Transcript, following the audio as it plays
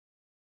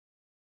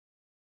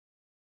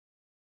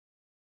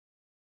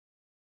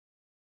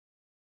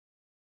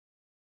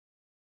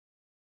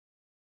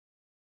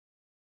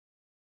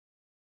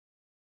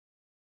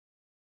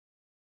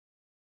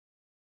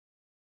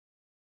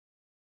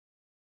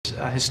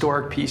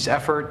historic peace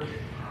effort.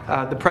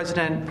 The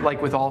President,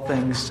 like with all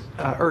things,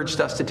 urged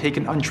us to take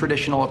an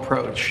untraditional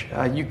approach.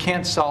 You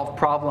can't solve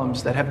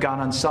problems that have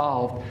gone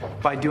unsolved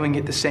by doing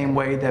it the same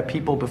way that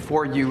people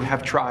before you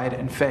have tried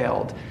and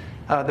failed.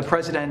 The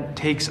President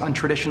takes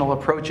untraditional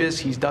approaches.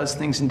 He does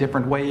things in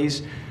different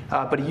ways,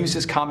 but he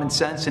uses common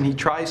sense, and he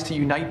tries to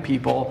unite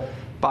people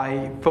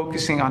by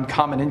focusing on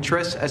common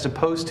interests as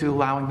opposed to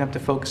allowing them to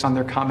focus on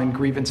their common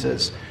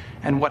grievances.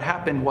 And what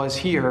happened was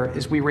here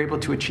is we were able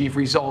to achieve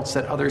results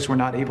that others were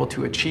not able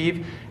to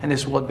achieve, and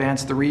this will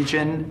advance the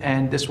region,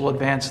 and this will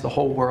advance the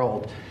whole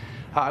world.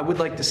 I would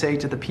like to say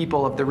to the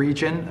people of the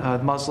region,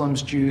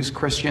 Muslims, Jews,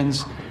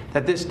 Christians,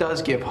 that this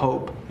does give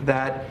hope,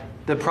 that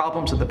the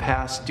problems of the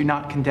past do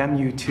not condemn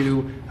you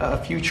to a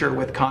future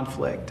with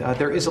conflict.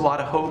 There is a lot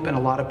of hope and a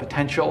lot of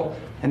potential,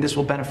 and this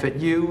will benefit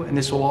you, and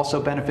this will also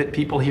benefit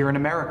people here in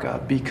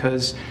America,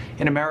 because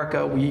in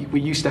America we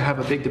used to have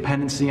a big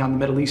dependency on the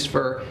Middle East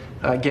for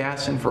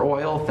gas and for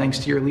oil. Thanks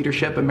to your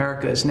leadership,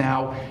 America is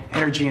now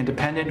energy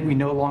independent. We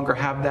no longer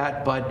have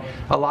that, but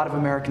a lot of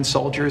American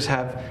soldiers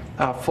have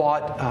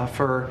fought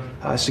for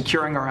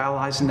securing our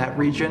allies in that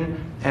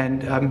region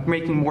and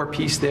making more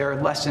peace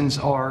there. Lessons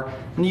our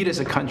need as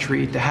a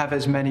country to have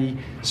as many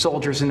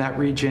soldiers in that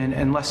region,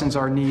 and lessons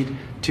our need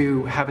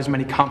to have as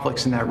many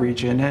conflicts in that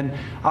region. And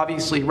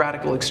obviously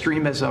radical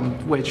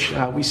extremism, which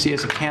we see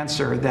as a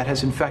cancer that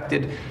has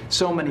infected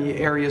so many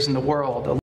areas in the world.